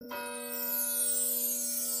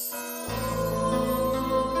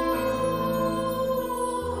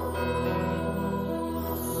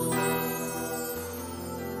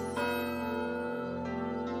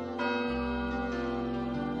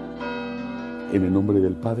En el nombre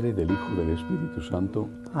del Padre, del Hijo y del Espíritu Santo.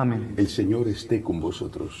 Amén. El Señor esté con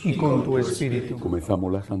vosotros. Y con tu espíritu. Comenzamos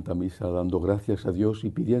la Santa Misa dando gracias a Dios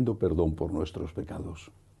y pidiendo perdón por nuestros pecados.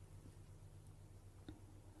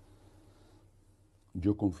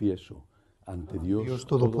 Yo confieso ante Dios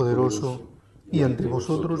Todopoderoso y ante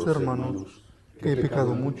vosotros, hermanos, que he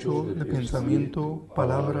pecado mucho de pensamiento,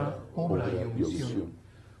 palabra, obra y omisión.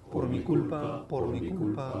 Por mi culpa, por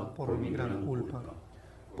mi gran culpa.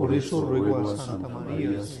 Por eso ruego a Santa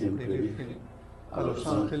María, siempre Virgen, a los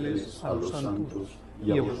ángeles, a los santos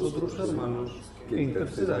y a vosotros, hermanos, que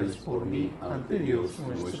intercedáis por mí ante Dios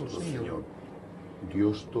nuestro Señor.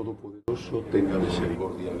 Dios Todopoderoso tenga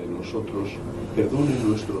misericordia de nosotros, perdone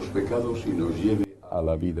nuestros pecados y nos lleve a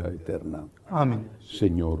la vida eterna. Amén.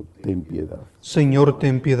 Señor, ten piedad. Señor,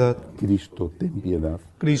 ten piedad. Cristo, ten piedad.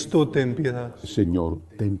 Cristo, ten piedad. Señor,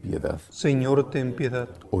 ten piedad. Señor, ten piedad.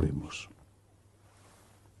 Oremos.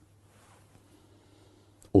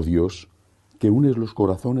 Oh Dios, que unes los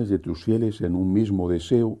corazones de tus fieles en un mismo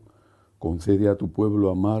deseo, concede a tu pueblo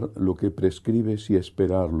amar lo que prescribes y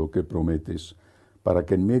esperar lo que prometes, para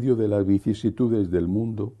que en medio de las vicisitudes del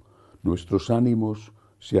mundo nuestros ánimos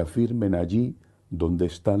se afirmen allí donde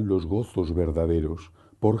están los gozos verdaderos,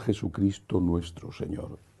 por Jesucristo nuestro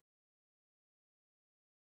Señor.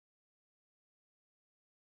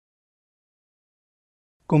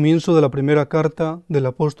 Comienzo de la primera carta del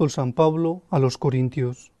apóstol San Pablo a los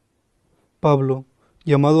Corintios. Pablo,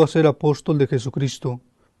 llamado a ser apóstol de Jesucristo,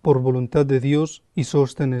 por voluntad de Dios, y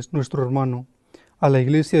Sóstenes, nuestro hermano, a la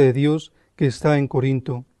iglesia de Dios que está en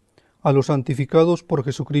Corinto, a los santificados por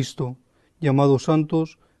Jesucristo, llamados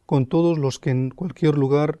santos, con todos los que en cualquier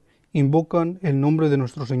lugar invocan el nombre de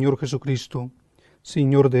nuestro Señor Jesucristo,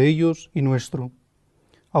 Señor de ellos y nuestro.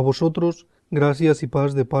 A vosotros, gracias y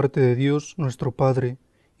paz de parte de Dios nuestro Padre,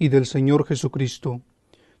 y del Señor Jesucristo.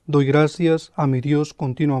 Doy gracias a mi Dios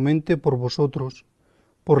continuamente por vosotros,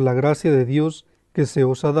 por la gracia de Dios que se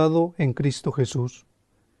os ha dado en Cristo Jesús.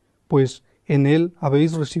 Pues en Él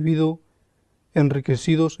habéis recibido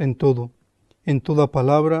enriquecidos en todo, en toda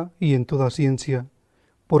palabra y en toda ciencia,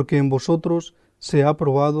 porque en vosotros se ha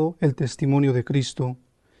probado el testimonio de Cristo,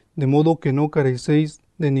 de modo que no carecéis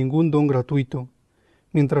de ningún don gratuito,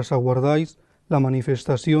 mientras aguardáis la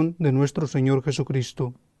manifestación de nuestro Señor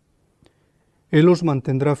Jesucristo. Él os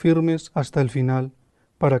mantendrá firmes hasta el final,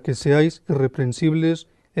 para que seáis irreprensibles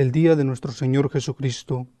el día de nuestro Señor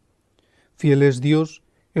Jesucristo. Fiel es Dios,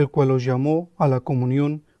 el cual os llamó a la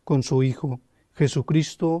comunión con su Hijo,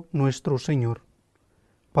 Jesucristo nuestro Señor.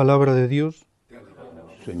 Palabra de Dios.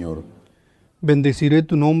 Señor, Bendeciré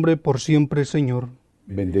tu nombre por siempre, Señor.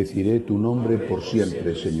 bendeciré tu nombre por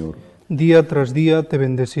siempre, Señor. Día tras día te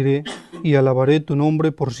bendeciré y alabaré tu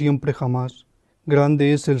nombre por siempre jamás.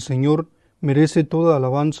 Grande es el Señor, merece toda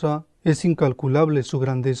alabanza, es incalculable su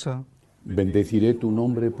grandeza. Bendeciré tu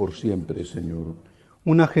nombre por siempre, Señor.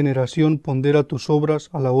 Una generación pondera tus obras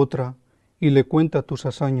a la otra, y le cuenta tus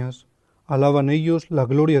hazañas. Alaban ellos la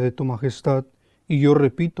gloria de tu majestad, y yo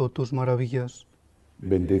repito tus maravillas.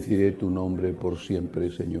 Bendeciré tu nombre por siempre,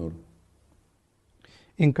 Señor.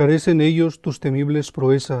 Encarecen ellos tus temibles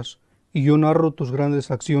proezas, y yo narro tus grandes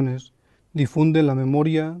acciones. Difunden la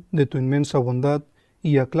memoria de tu inmensa bondad,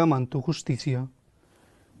 y aclaman tu justicia.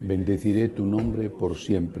 Bendeciré tu nombre por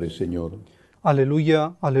siempre, Señor.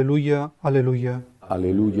 Aleluya, aleluya, aleluya.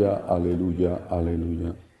 Aleluya, aleluya,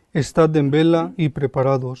 aleluya. Estad en vela y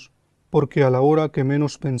preparados, porque a la hora que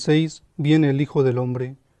menos penséis, viene el Hijo del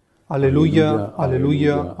Hombre. Aleluya,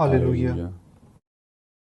 aleluya, aleluya.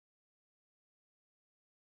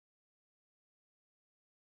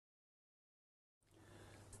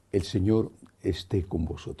 El Señor esté con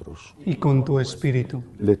vosotros. Y con tu espíritu.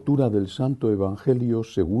 Lectura del Santo Evangelio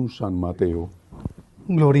según San Mateo.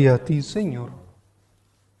 Gloria a ti, Señor.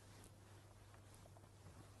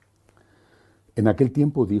 En aquel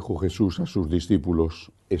tiempo dijo Jesús a sus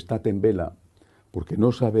discípulos: Estad en vela, porque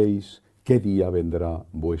no sabéis qué día vendrá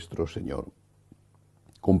vuestro Señor.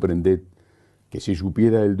 Comprended que si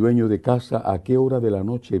supiera el dueño de casa a qué hora de la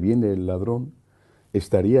noche viene el ladrón,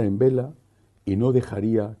 estaría en vela y no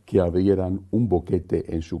dejaría que abrieran un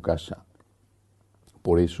boquete en su casa.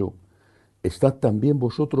 Por eso, estad también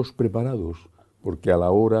vosotros preparados, porque a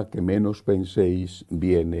la hora que menos penséis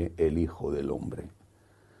viene el Hijo del Hombre.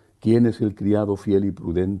 ¿Quién es el criado fiel y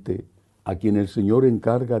prudente, a quien el Señor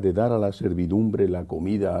encarga de dar a la servidumbre la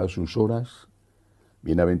comida a sus horas?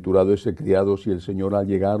 Bienaventurado ese criado si el Señor al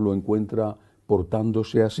llegar lo encuentra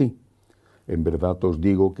portándose así. En verdad os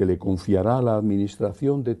digo que le confiará la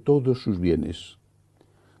administración de todos sus bienes.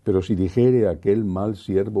 Pero si dijere aquel mal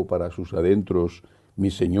siervo para sus adentros: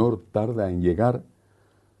 mi Señor tarda en llegar,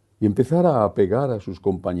 y empezara a pegar a sus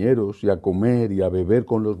compañeros y a comer y a beber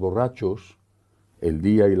con los borrachos, el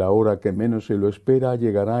día y la hora que menos se lo espera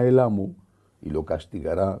llegará el amo y lo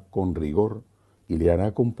castigará con rigor y le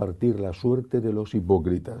hará compartir la suerte de los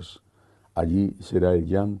hipócritas. Allí será el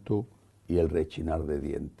llanto y el rechinar de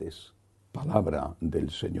dientes. Palabra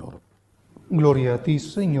del Señor. Gloria a ti,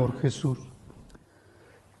 Señor Jesús.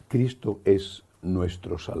 Cristo es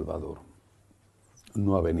nuestro Salvador.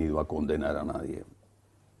 No ha venido a condenar a nadie.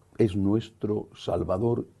 Es nuestro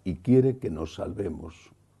Salvador y quiere que nos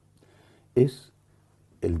salvemos. Es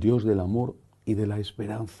el Dios del amor y de la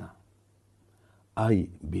esperanza.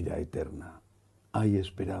 Hay vida eterna, hay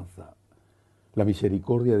esperanza. La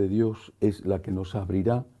misericordia de Dios es la que nos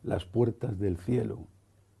abrirá las puertas del cielo.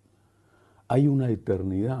 Hay una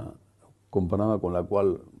eternidad comparada con la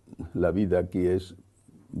cual la vida aquí es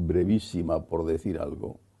brevísima, por decir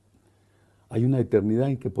algo. Hay una eternidad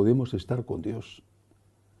en que podemos estar con Dios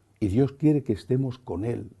y Dios quiere que estemos con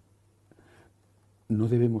Él. No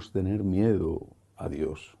debemos tener miedo a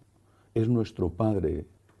Dios. Es nuestro Padre,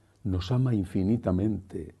 nos ama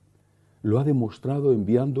infinitamente. Lo ha demostrado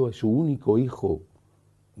enviando a su único Hijo,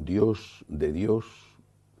 Dios de Dios,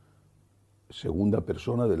 segunda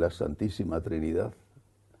persona de la Santísima Trinidad.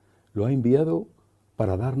 Lo ha enviado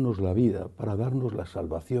para darnos la vida, para darnos la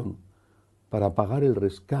salvación, para pagar el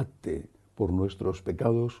rescate por nuestros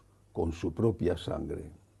pecados con su propia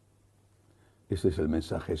sangre. Ese es el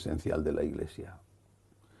mensaje esencial de la Iglesia.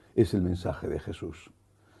 Es el mensaje de Jesús.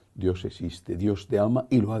 Dios existe, Dios te ama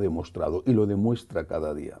y lo ha demostrado y lo demuestra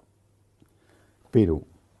cada día. Pero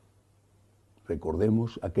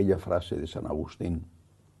recordemos aquella frase de San Agustín: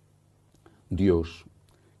 Dios,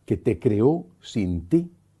 que te creó sin ti,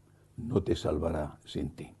 no te salvará sin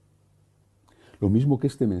ti. Lo mismo que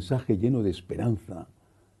este mensaje lleno de esperanza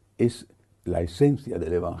es la esencia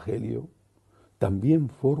del Evangelio, también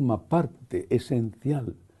forma parte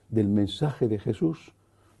esencial del mensaje de Jesús,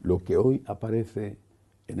 lo que hoy aparece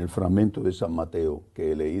en el fragmento de San Mateo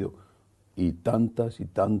que he leído y tantas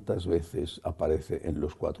veces aparece en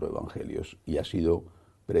los 4 evangelios y ha sido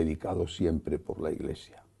predicado siempre por la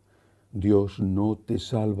Iglesia. Dios no te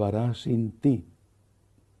salvará sin ti,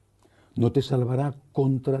 no te salvará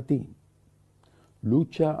contra ti,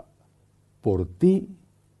 lucha por ti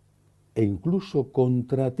e incluso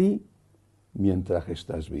contra ti mientras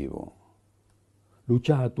estás vivo.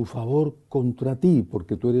 Lucha a tu favor contra ti,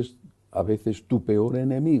 porque tú eres a veces tu peor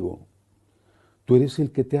enemigo. Tú eres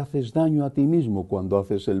el que te haces daño a ti mismo cuando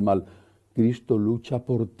haces el mal. Cristo lucha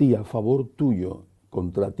por ti, a favor tuyo,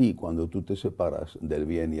 contra ti, cuando tú te separas del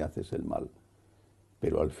bien y haces el mal.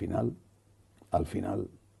 Pero al final,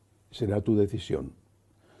 será tu decisión.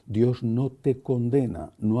 Dios no te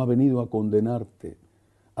condena, no ha venido a condenarte,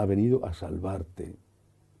 ha venido a salvarte.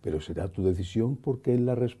 Pero será tu decisión porque Él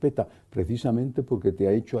la respeta, precisamente porque te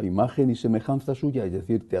ha hecho a imagen y semejanza suya, es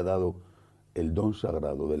decir, te ha dado el don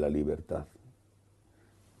sagrado de la libertad.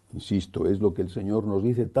 Insisto, es lo que el Señor nos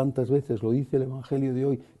dice tantas veces, lo dice el Evangelio de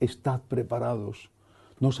hoy: estad preparados,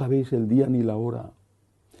 no sabéis el día ni la hora.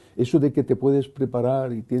 Eso de que te puedes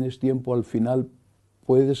preparar y tienes tiempo al final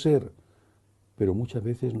puede ser, pero muchas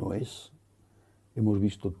veces no es. Hemos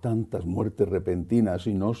visto tantas muertes repentinas,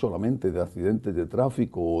 y no solamente de accidentes de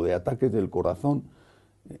tráfico o de ataques del corazón,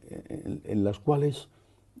 en las cuales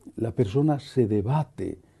la persona se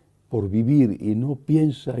debate por vivir y no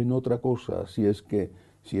piensa en otra cosa, si es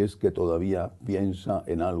que todavía piensa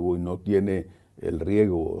en algo y no tiene el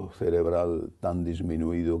riego cerebral tan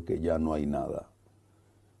disminuido que ya no hay nada.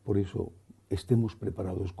 Por eso, estemos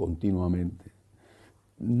preparados continuamente,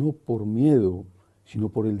 no por miedo, sino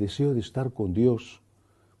por el deseo de estar con Dios,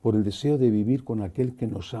 por el deseo de vivir con aquel que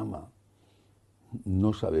nos ama.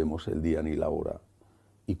 No sabemos el día ni la hora,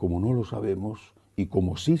 y como no lo sabemos, y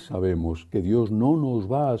como sí sabemos que Dios no nos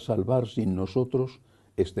va a salvar sin nosotros,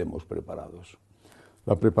 estemos preparados.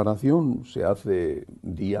 La preparación se hace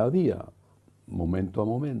día a día, momento a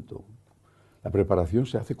momento. La preparación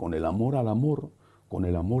se hace con el amor al amor, con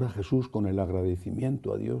el amor a Jesús, con el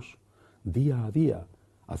agradecimiento a Dios. Día a día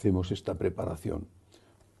hacemos esta preparación.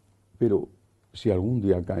 Pero si algún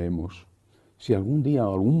día caemos, si algún día,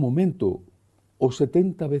 algún momento, o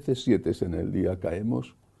 70 veces 7 en el día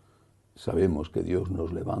caemos, sabemos que Dios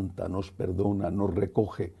nos levanta, nos perdona, nos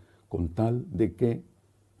recoge, con tal de que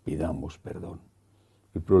pidamos perdón.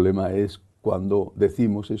 El problema es cuando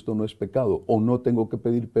decimos esto no es pecado, o no tengo que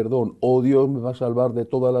pedir perdón, o Dios me va a salvar de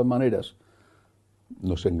todas las maneras.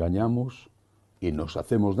 Nos engañamos y nos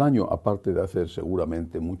hacemos daño, aparte de hacer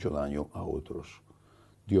seguramente mucho daño a otros.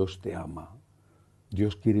 Dios te ama,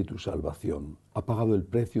 Dios quiere tu salvación, ha pagado el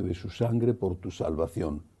precio de su sangre por tu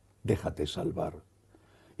salvación, déjate salvar.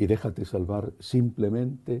 y déjate salvar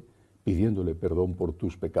simplemente pidiéndole perdón por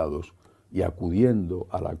tus pecados y acudiendo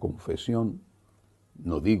a la confesión,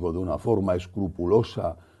 no digo de una forma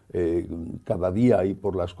escrupulosa cada día y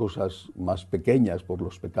por las cosas más pequeñas, por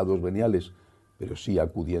los pecados veniales, pero sí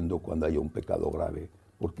acudiendo cuando haya un pecado grave,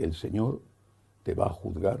 porque el Señor te va a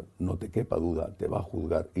juzgar, no te quepa duda, te va a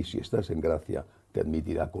juzgar, y si estás en gracia, te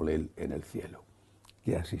admitirá con Él en el cielo.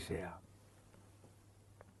 Que así sea.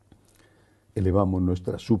 Elevamos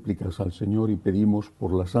nuestras súplicas al Señor y pedimos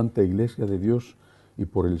por la Santa Iglesia de Dios y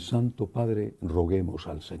por el Santo Padre, roguemos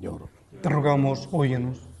al Señor. Te rogamos,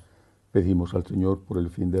 óyenos. Pedimos al Señor por el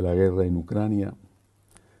fin de la guerra en Ucrania,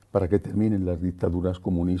 para que terminen las dictaduras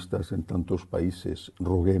comunistas en tantos países,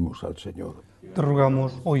 roguemos al Señor. Te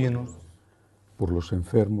rogamos, óyenos. Por los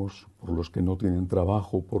enfermos, por los que no tienen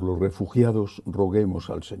trabajo, por los refugiados, roguemos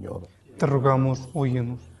al Señor. Te rogamos,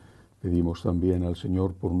 óyenos. Pedimos también al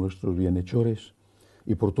Señor por nuestros bienhechores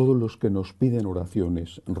y por todos los que nos piden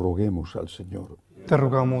oraciones, roguemos al Señor. Te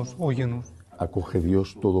rogamos, óyenos. Acoge,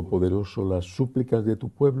 Dios Todopoderoso, las súplicas de tu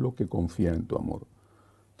pueblo que confía en tu amor.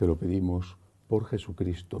 Te lo pedimos por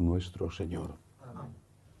Jesucristo nuestro Señor.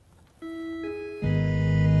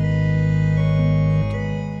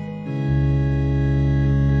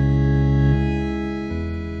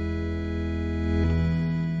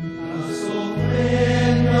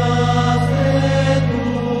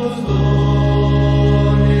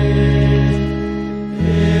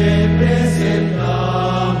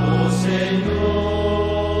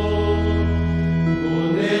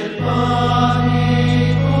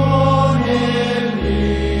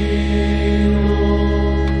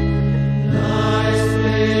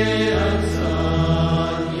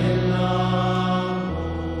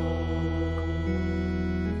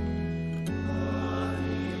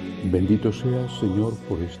 Bendito seas, Señor,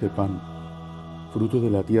 por este pan, fruto de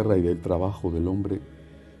la tierra y del trabajo del hombre,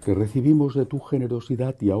 que recibimos de tu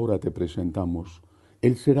generosidad y ahora te presentamos.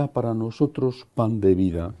 Él será para nosotros pan de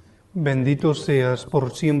vida. Bendito seas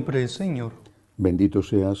por siempre, Señor. Bendito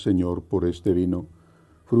seas, Señor, por este vino,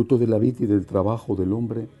 fruto de la vid y del trabajo del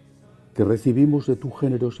hombre, que recibimos de tu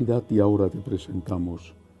generosidad y ahora te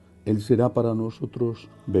presentamos. Él será para nosotros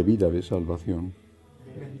bebida de salvación.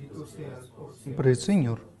 Bendito seas por siempre,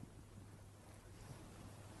 Señor.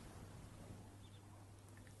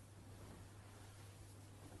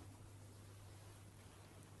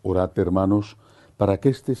 Orad, hermanos, para que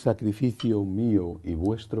este sacrificio mío y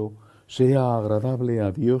vuestro sea agradable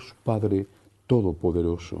a Dios Padre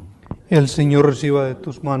Todopoderoso. El Señor reciba de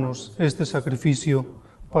tus manos este sacrificio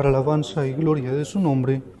para alabanza y gloria de su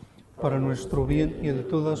nombre, para nuestro bien y el de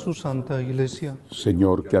toda su santa Iglesia.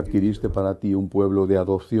 Señor, que adquiriste para ti un pueblo de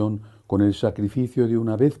adopción con el sacrificio de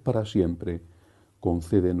una vez para siempre,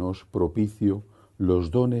 concédenos propicio los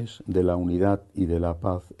dones de la unidad y de la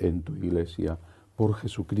paz en tu Iglesia. Por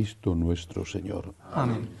Jesucristo nuestro Señor.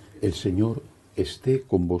 Amén. El Señor esté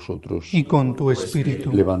con vosotros. Y con tu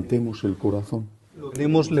espíritu. Levantemos el corazón. Lo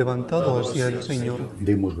hemos levantado hacia el Señor.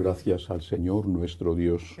 Demos gracias al Señor nuestro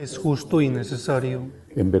Dios. Es justo y necesario.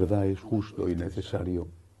 En verdad es justo y necesario.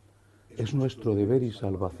 Es nuestro deber y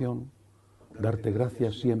salvación darte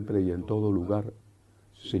gracias siempre y en todo lugar,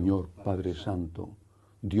 Señor Padre Santo,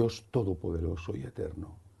 Dios Todopoderoso y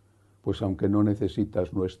Eterno. Pues aunque no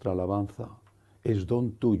necesitas nuestra alabanza, es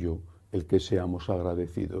don tuyo el que seamos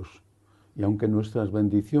agradecidos. Y aunque nuestras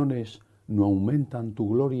bendiciones no aumentan tu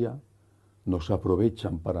gloria, nos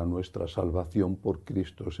aprovechan para nuestra salvación por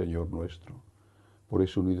Cristo, Señor nuestro. Por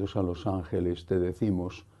eso, unidos a los ángeles, te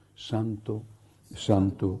decimos, Santo,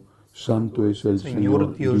 Santo, Santo es el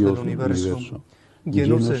Señor, Dios del universo.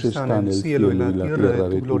 Llenos están el cielo y la tierra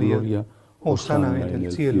de tu gloria. Hosana en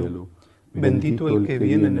el cielo. Bendito el que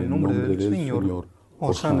viene en el nombre del Señor.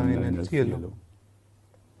 Hosana en el cielo.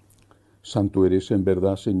 Santo eres en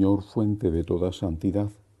verdad, Señor, fuente de toda santidad.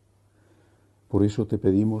 Por eso te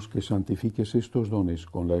pedimos que santifiques estos dones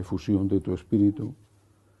con la efusión de tu Espíritu,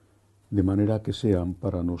 de manera que sean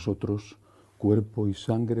para nosotros cuerpo y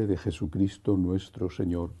sangre de Jesucristo nuestro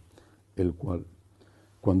Señor, el cual,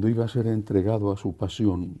 cuando iba a ser entregado a su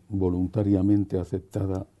pasión voluntariamente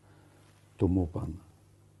aceptada, tomó pan.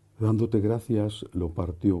 Dándote gracias, lo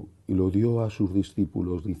partió y lo dio a sus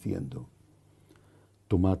discípulos, diciendo,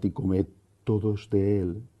 tomad y comed todos de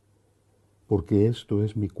él, porque esto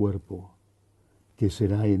es mi cuerpo, que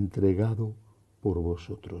será entregado por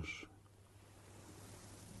vosotros.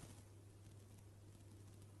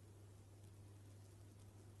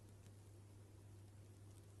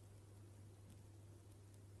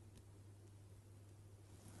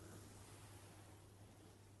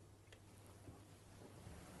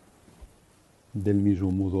 Del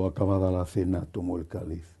mismo modo, acabada la cena, tomó el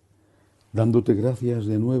cáliz. Dándote gracias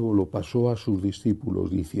de nuevo, lo pasó a sus discípulos,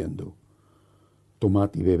 diciendo: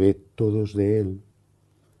 Tomad y bebed todos de él,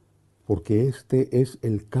 porque este es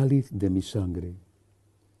el cáliz de mi sangre,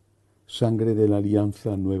 sangre de la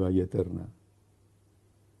alianza nueva y eterna,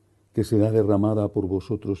 que será derramada por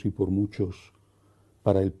vosotros y por muchos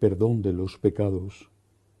para el perdón de los pecados.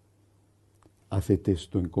 Haced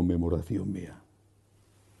esto en conmemoración mía.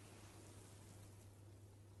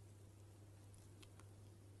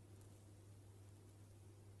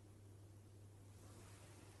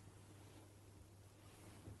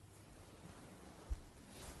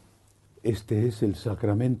 Este es el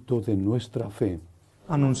sacramento de nuestra fe.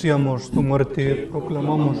 Anunciamos tu muerte,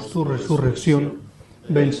 proclamamos tu resurrección.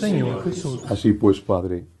 Ven, Señor Jesús. Así pues,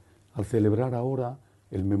 Padre, al celebrar ahora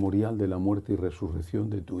el memorial de la muerte y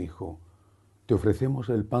resurrección de tu Hijo, te ofrecemos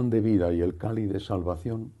el pan de vida y el cáliz de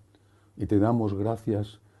salvación, y te damos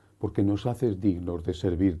gracias porque nos haces dignos de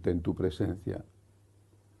servirte en tu presencia.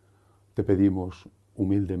 Te pedimos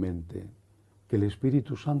humildemente que el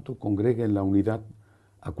Espíritu Santo congregue en la unidad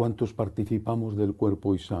a cuantos participamos del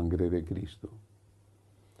cuerpo y sangre de Cristo.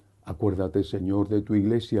 Acuérdate, Señor, de tu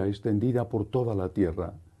Iglesia extendida por toda la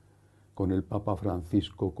tierra, con el Papa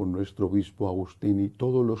Francisco, con nuestro obispo Agustín y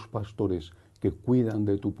todos los pastores que cuidan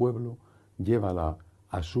de tu pueblo, llévala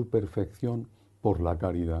a su perfección por la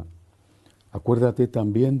caridad. Acuérdate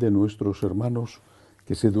también de nuestros hermanos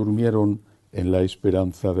que se durmieron en la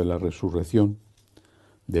esperanza de la resurrección,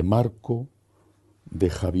 de Marco,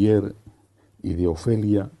 de Javier y de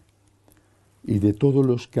Ofelia, y de todos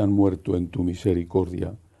los que han muerto en tu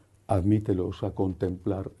misericordia. Admítelos a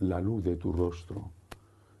contemplar la luz de tu rostro.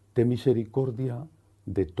 Ten misericordia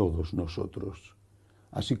de todos nosotros,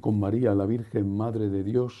 así con María, la Virgen Madre de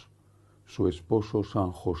Dios, su esposo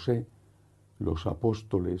San José, los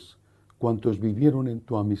apóstoles, cuantos vivieron en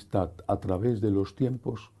tu amistad a través de los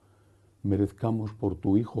tiempos, merezcamos por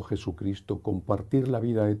tu Hijo Jesucristo compartir la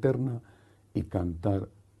vida eterna y cantar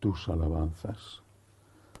tus alabanzas.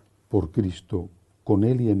 Por Cristo, con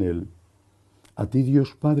Él y en Él, a ti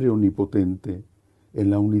Dios Padre Omnipotente, en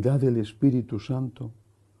la unidad del Espíritu Santo,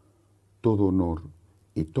 todo honor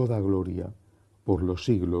y toda gloria por los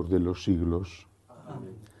siglos de los siglos.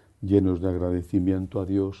 Amén. Llenos de agradecimiento a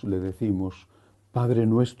Dios, le decimos: Padre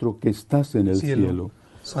nuestro que estás en el cielo,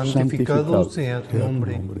 santificado sea tu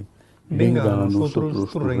nombre. Venga a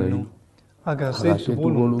nosotros tu reino. Hágase tu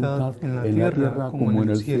voluntad en la tierra como en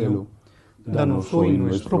el cielo. Danos hoy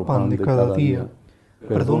nuestro pan de cada día.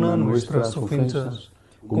 Perdona nuestras ofensas,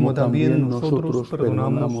 como también nosotros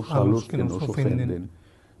perdonamos a los que nos ofenden.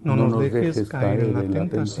 No nos dejes caer en la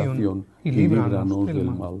tentación y líbranos del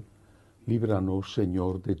mal. Líbranos,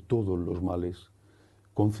 Señor, de todos los males.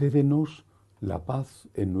 Concédenos la paz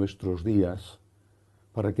en nuestros días,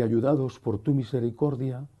 para que, ayudados por tu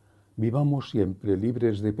misericordia, vivamos siempre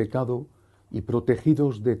libres de pecado y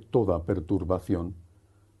protegidos de toda perturbación,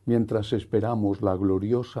 mientras esperamos la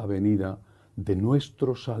gloriosa venida de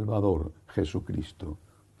nuestro Salvador Jesucristo.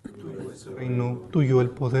 Tuyo es el reino, tuyo el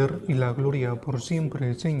poder y la gloria por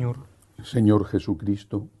siempre, Señor. Señor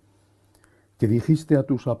Jesucristo, que dijiste a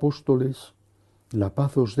tus apóstoles: la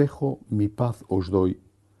paz os dejo, mi paz os doy.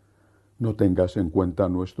 No tengas en cuenta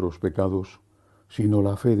nuestros pecados, sino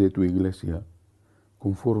la fe de tu Iglesia.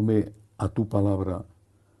 Conforme a tu palabra,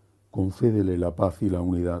 concédele la paz y la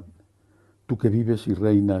unidad, tú que vives y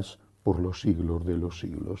reinas por los siglos de los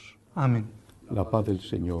siglos. Amén. La paz del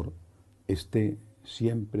Señor esté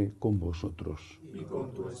siempre con vosotros. Y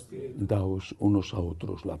con tu espíritu. Daos unos a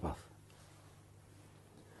otros la paz.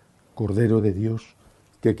 Cordero de Dios,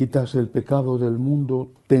 que quitas el pecado del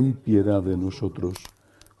mundo, ten piedad de nosotros.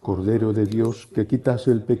 Cordero de Dios, que quitas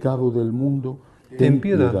el pecado del mundo, ten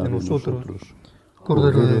piedad de nosotros.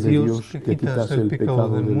 Cordero de Dios, que quitas el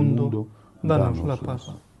pecado del mundo, danos la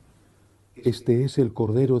paz. Este es el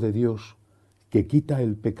Cordero de Dios, que quita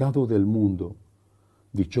el pecado del mundo.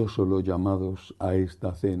 Dichosos los llamados a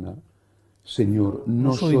esta cena. Señor,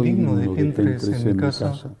 no soy digno de que entres en mi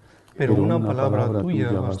casa, pero una palabra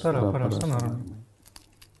tuya bastará para sanarme.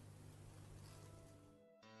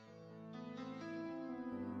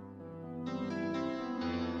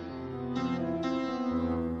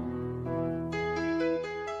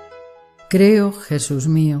 Creo, Jesús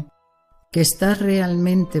mío, que estás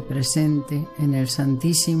realmente presente en el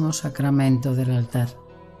Santísimo Sacramento del altar.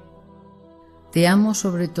 Te amo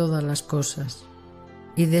sobre todas las cosas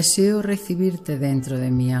y deseo recibirte dentro de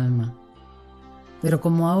mi alma. Pero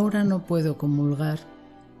como ahora no puedo comulgar,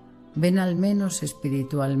 ven al menos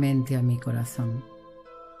espiritualmente a mi corazón.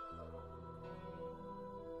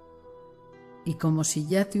 y como si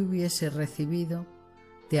ya te hubiese recibido,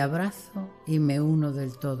 te abrazo y me uno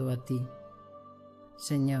del todo a ti.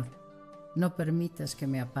 Señor, no permitas que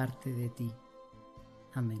me aparte de ti.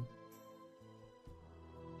 Amén.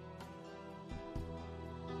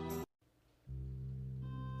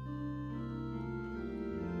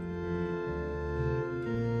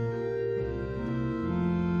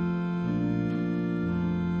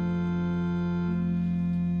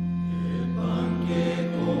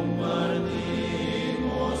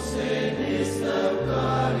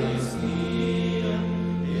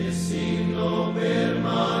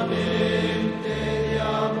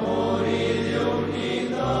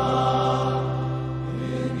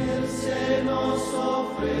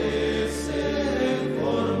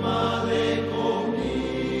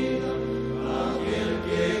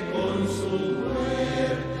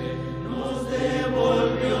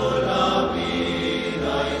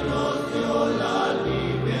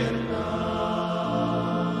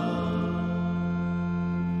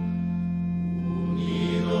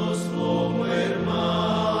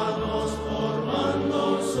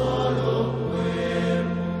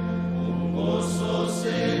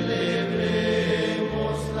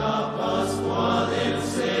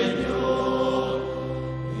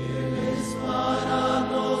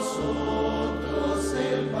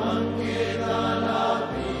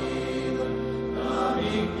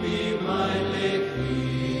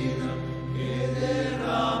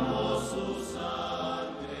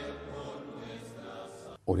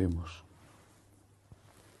 Oremos.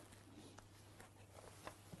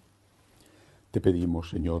 Te pedimos,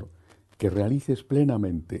 Señor, que realices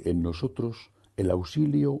plenamente en nosotros el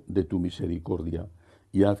auxilio de tu misericordia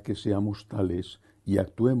y haz que seamos tales y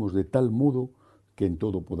actuemos de tal modo que en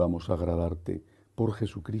todo podamos agradarte por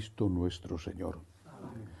Jesucristo nuestro Señor.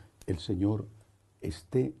 Amén. El Señor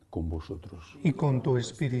esté con vosotros. Y con tu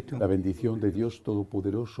espíritu. La bendición de Dios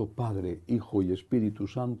Todopoderoso, Padre, Hijo y Espíritu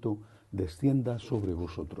Santo, descienda sobre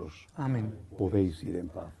vosotros. Amén. Podéis ir en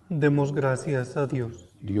paz. Demos gracias a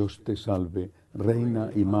Dios. Dios te salve,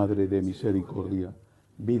 Reina y Madre de misericordia,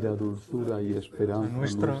 vida, dulzura y esperanza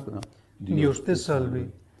nuestra. Dios te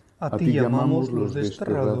salve. A ti llamamos los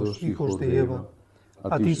desterrados hijos de Eva.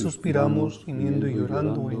 A ti suspiramos, gimiendo y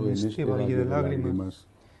llorando en este valle de lágrimas.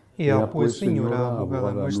 Ea pues, Señora,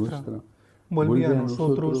 abogada nuestra, vuelve a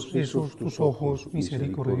nosotros esos tus ojos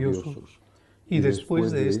misericordiosos, y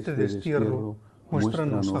después de este destierro,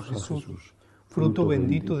 muéstranos a Jesús, fruto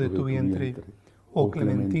bendito de tu vientre, oh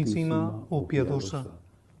clementísima, oh piadosa,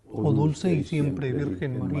 oh dulce y siempre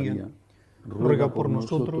Virgen María, ruega por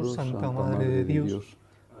nosotros, Santa Madre de Dios,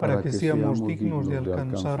 para que seamos dignos de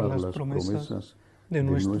alcanzar las promesas de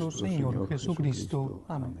nuestro Señor Jesucristo.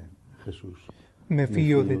 Amén. Jesús, me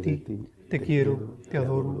fío de ti, te quiero, te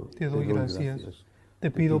adoro, te doy gracias, te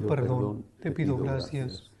pido perdón, te pido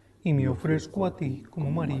gracias, y me ofrezco a ti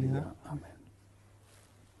como María. Amén.